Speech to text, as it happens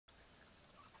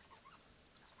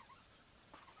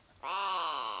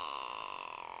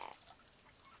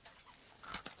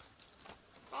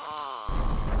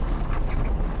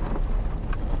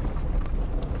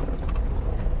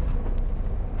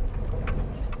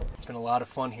It's been a lot of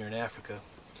fun here in Africa.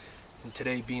 And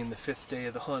today being the 5th day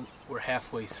of the hunt, we're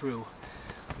halfway through.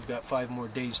 We've got 5 more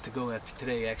days to go after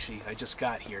today. Actually, I just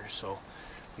got here, so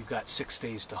we've got 6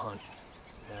 days to hunt.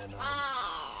 And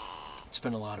it's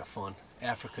been a lot of fun.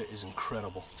 Africa is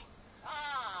incredible.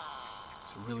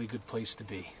 It's a really good place to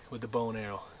be with the bow and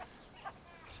arrow.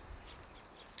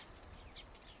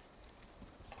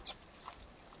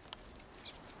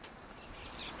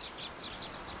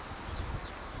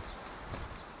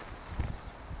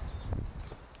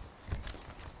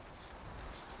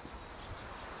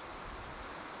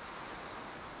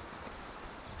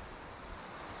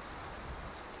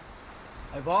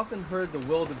 I've often heard the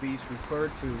wildebeest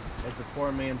referred to as the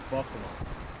poor man's buffalo.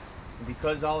 And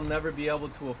because I'll never be able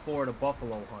to afford a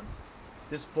buffalo hunt,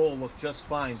 this bull looked just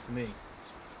fine to me.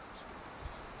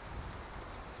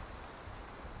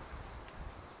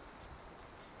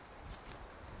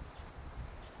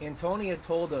 Antonia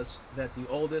told us that the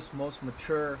oldest, most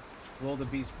mature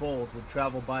wildebeest bulls would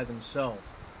travel by themselves.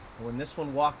 And when this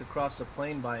one walked across the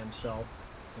plain by himself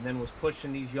and then was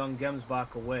pushing these young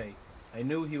Gemsbok away, I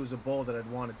knew he was a bull that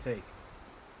I'd want to take.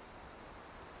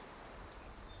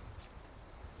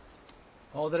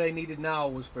 All that I needed now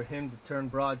was for him to turn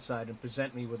broadside and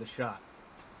present me with a shot.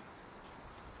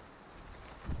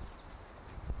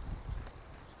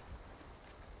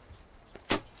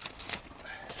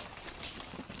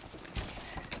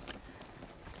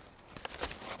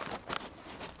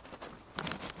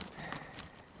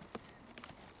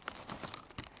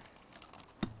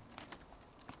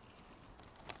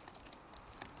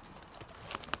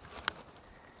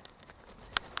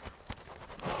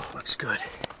 Looks good.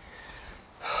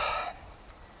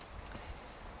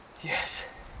 Yes.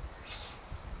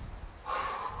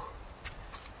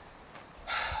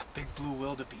 Big blue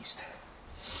wildebeest.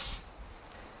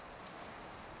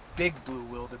 Big blue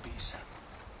wildebeest.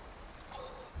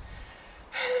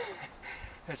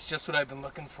 That's just what I've been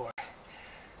looking for.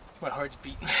 My heart's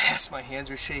beating fast, my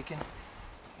hands are shaking.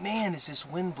 Man, is this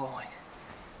wind blowing.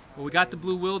 Well, we got the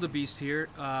blue wildebeest here.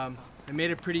 I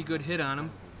made a pretty good hit on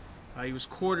him. He was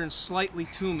quartering slightly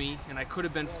to me, and I could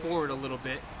have been forward a little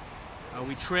bit.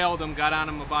 We trailed him, got on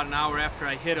him about an hour after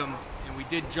I hit him, and we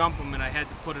did jump him, and I had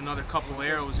to put another couple of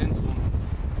arrows into him.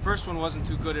 The first one wasn't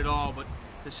too good at all, but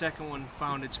the second one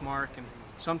found its mark, and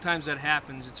sometimes that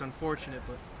happens. It's unfortunate,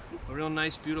 but a real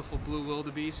nice, beautiful blue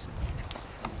wildebeest.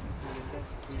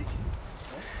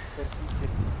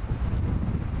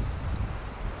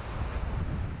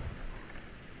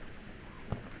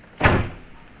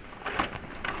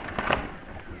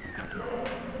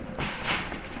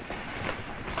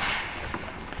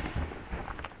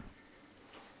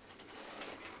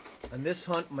 On this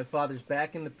hunt, my father's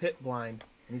back in the pit blind,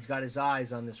 and he's got his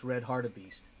eyes on this red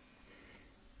hartebeest.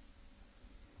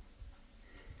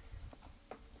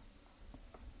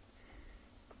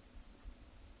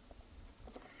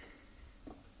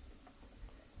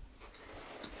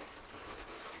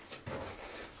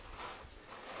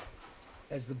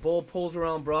 As the bull pulls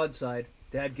around broadside,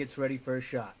 Dad gets ready for a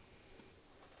shot.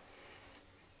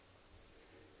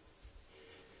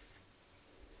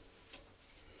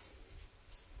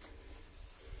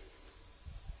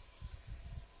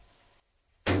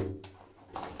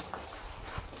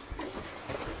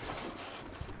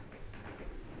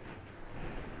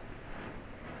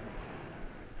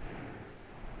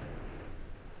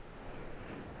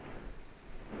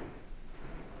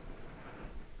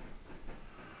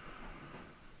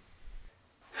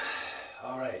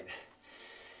 Alright,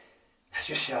 I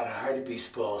just shot a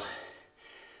hartebeest bull.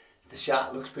 The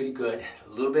shot looks pretty good, a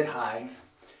little bit high,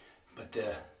 but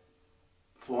the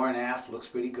 4.5 looks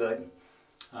pretty good.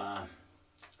 Got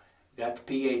the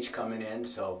pH coming in,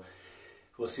 so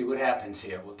we'll see what happens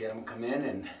here. We'll get them come in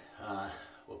and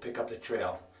we'll pick up the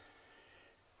trail.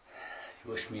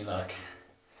 Wish me luck.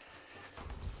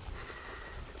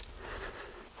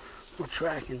 We're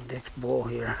tracking Dick's bull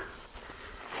here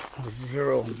with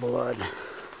 0 blood.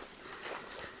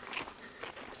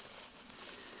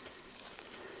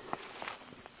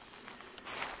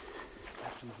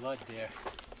 Got some blood there.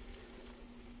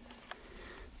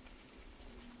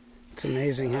 It's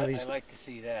amazing how I like to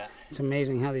see that. It's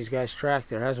amazing how these guys track.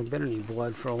 There hasn't been any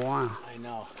blood for a while. I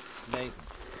know.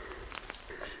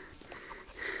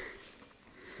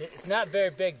 It's not very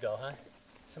big though, huh?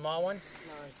 Small one?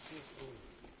 No, it's big bull.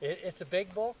 It's a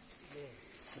big bull?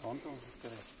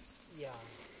 Yeah.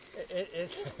 It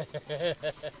is.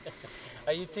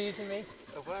 Are you teasing me?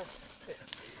 It was.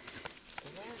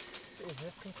 Is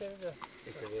this considered a...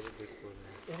 It's a very big bull.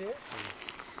 It is?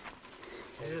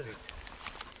 Very It is. big.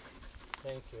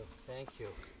 Thank you, thank you.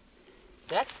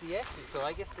 That's the exit, so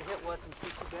I guess the hit wasn't too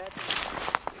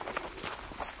bad.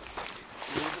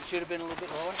 should have been a little bit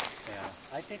lower? Yeah.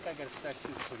 I think I got to start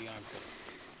shooting for the armpit.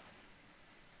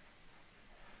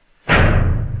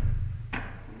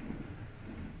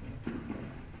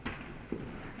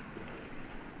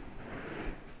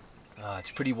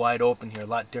 It's pretty wide open here, a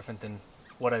lot different than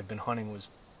what I've been hunting. It was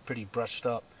pretty brushed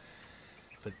up.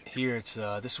 But here it's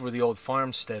this is where the old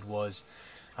farmstead was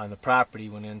on the property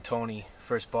when Antoni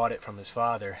first bought it from his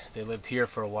father. They lived here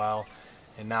for a while,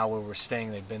 and now where we're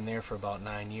staying, they've been there for about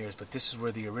 9 years. But this is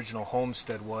where the original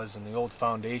homestead was, and the old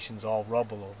foundation's all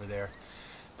rubble over there.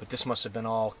 But this must have been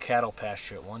all cattle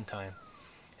pasture at one time.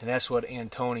 And that's what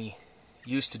Antoni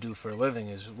used to do for a living,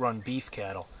 is run beef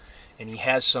cattle. And he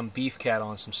has some beef cattle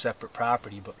on some separate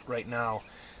property, but right now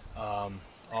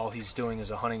all he's doing is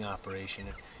a hunting operation.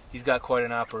 He's got quite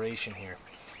an operation here.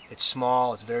 It's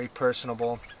small, it's very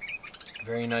personable,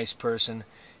 very nice person.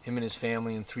 Him and his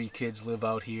family and 3 kids live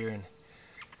out here, and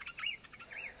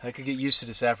I could get used to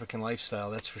this African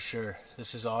lifestyle, that's for sure.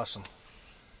 This is awesome.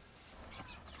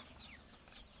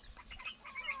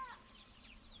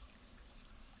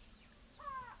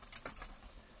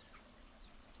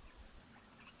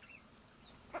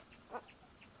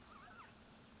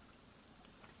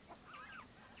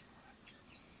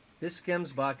 This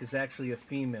Gemsbok is actually a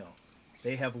female.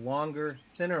 They have longer,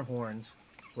 thinner horns,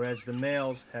 whereas the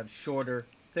males have shorter,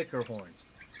 thicker horns.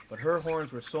 But her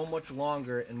horns were so much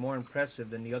longer and more impressive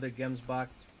than the other Gemsbok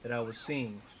that I was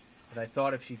seeing that I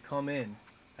thought if she'd come in,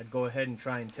 I'd go ahead and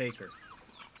try and take her.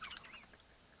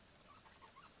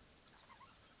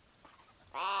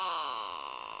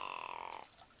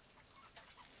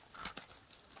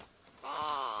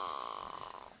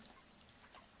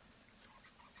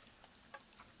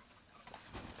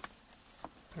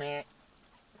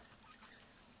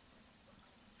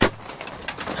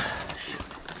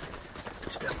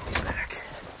 It's definitely back.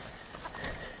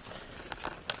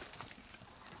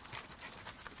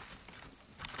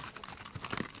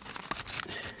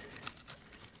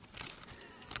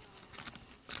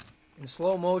 In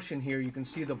slow motion here, you can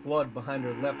see the blood behind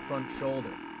her left front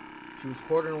shoulder. She was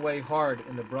quartering away hard,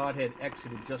 and the broadhead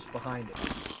exited just behind it.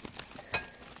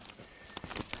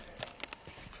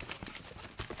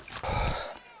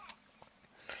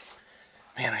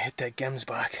 Man, I hit that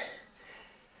Gemsbok.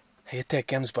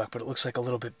 But it looks like a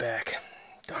little bit back.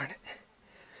 Darn it.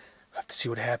 I'll have to see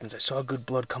what happens. I saw good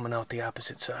blood coming out the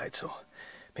opposite side, so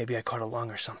maybe I caught a lung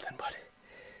or something, but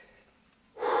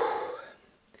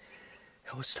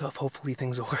that was tough. Hopefully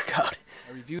things will work out.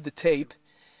 I reviewed the tape,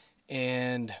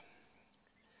 and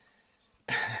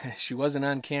she wasn't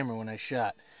on camera when I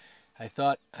shot. I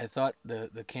thought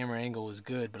the camera angle was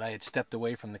good, but I had stepped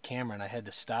away from the camera and I had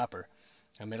to stop her.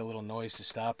 I made a little noise to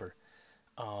stop her.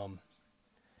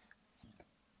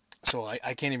 So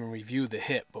I can't even review the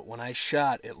hit, but when I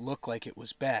shot, it looked like it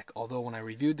was back. Although when I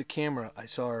reviewed the camera, I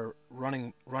saw her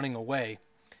running away.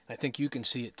 I think you can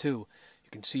see it too.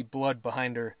 You can see blood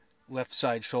behind her left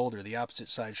side shoulder, the opposite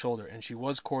side shoulder, and she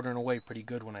was quartering away pretty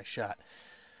good when I shot.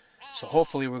 So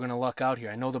hopefully we're going to luck out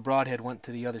here. I know the broadhead went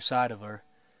to the other side of her,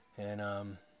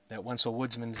 and that Wenzel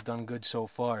Woodsman's done good so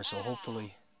far, so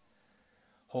hopefully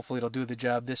it'll do the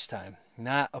job this time.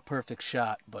 Not a perfect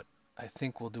shot, but I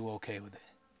think we'll do okay with it.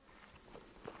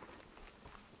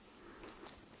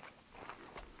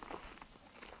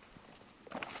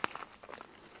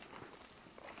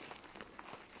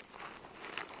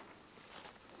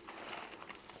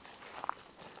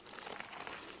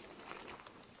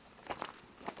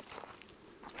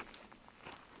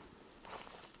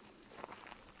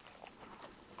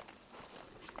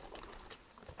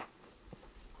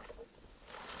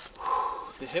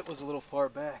 The hit was a little far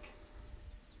back,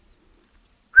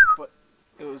 but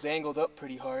it was angled up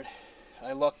pretty hard.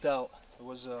 I lucked out. It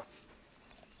was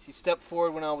she stepped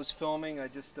forward when I was filming. I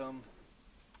just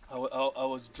I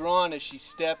was drawn as she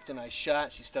stepped, and I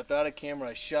shot. She stepped out of camera.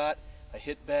 I shot. I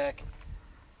hit back,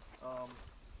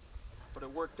 but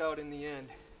it worked out in the end.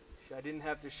 I didn't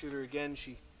have to shoot her again.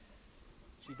 She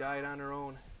died on her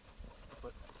own.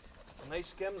 But a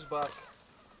nice Gemsbok.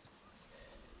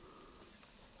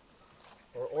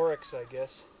 Or oryx, I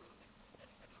guess.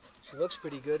 She looks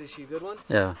pretty good. Is she a good one?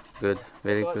 Yeah, good.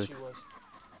 Very I thought good. she was.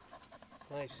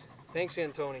 Nice. Thanks,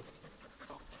 Antoni.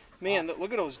 Man,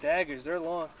 look at those daggers. They're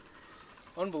long.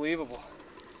 Unbelievable.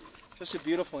 Just a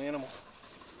beautiful animal.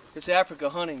 This Africa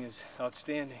hunting is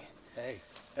outstanding. Hey.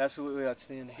 Absolutely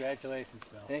outstanding. Congratulations,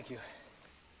 Bill. Thank you.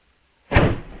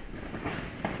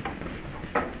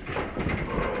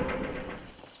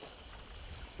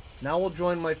 Now we'll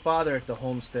join my father at the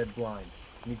homestead blind.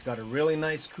 And he's got a really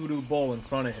nice Kudu bull in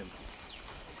front of him.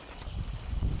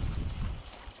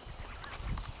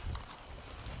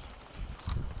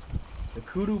 The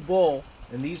Kudu bull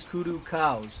and these Kudu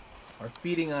cows are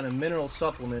feeding on a mineral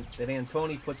supplement that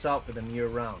Antoni puts out for them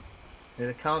year-round. It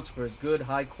accounts for his good,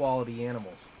 high-quality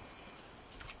animals.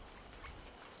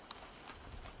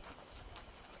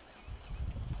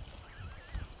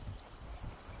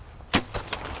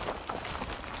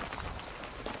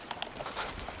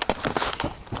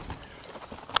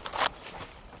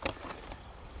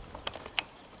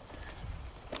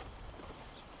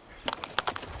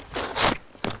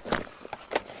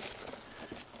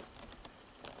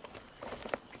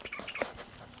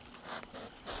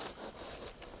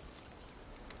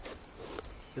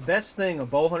 The best thing a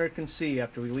bow hunter can see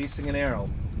after releasing an arrow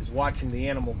is watching the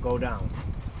animal go down.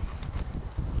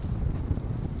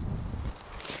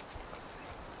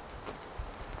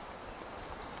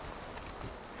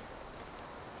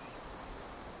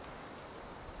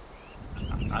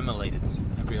 I'm elated.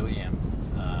 I really am.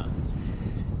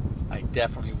 I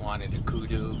definitely wanted a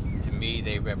kudu. To me,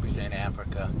 they represent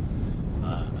Africa.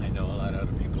 I know a lot of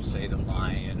other people say the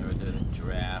lion or the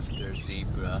giraffe or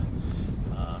zebra.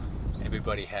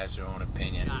 Everybody has their own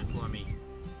opinion. Shot for me,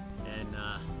 and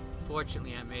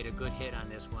fortunately I made a good hit on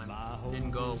this one.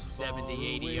 Didn't go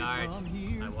 70, 80 yards.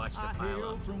 I watched it pile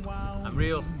up. I'm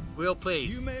real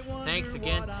pleased. Thanks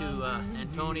again to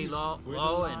Antoni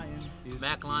Lowe and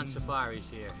Macalon Safaris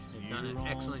here. They've done an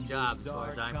excellent job as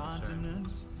far as I'm concerned.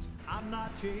 I'm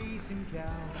not chasing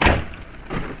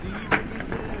cows, zebra,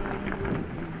 gazelle, and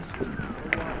wildebeest are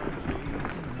what I'm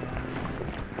chasing now.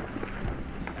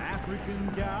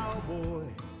 African cowboy,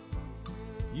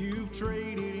 you've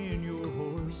traded in your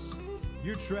horse.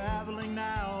 You're traveling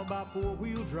now by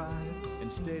four-wheel drive,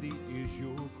 and steady is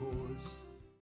your course.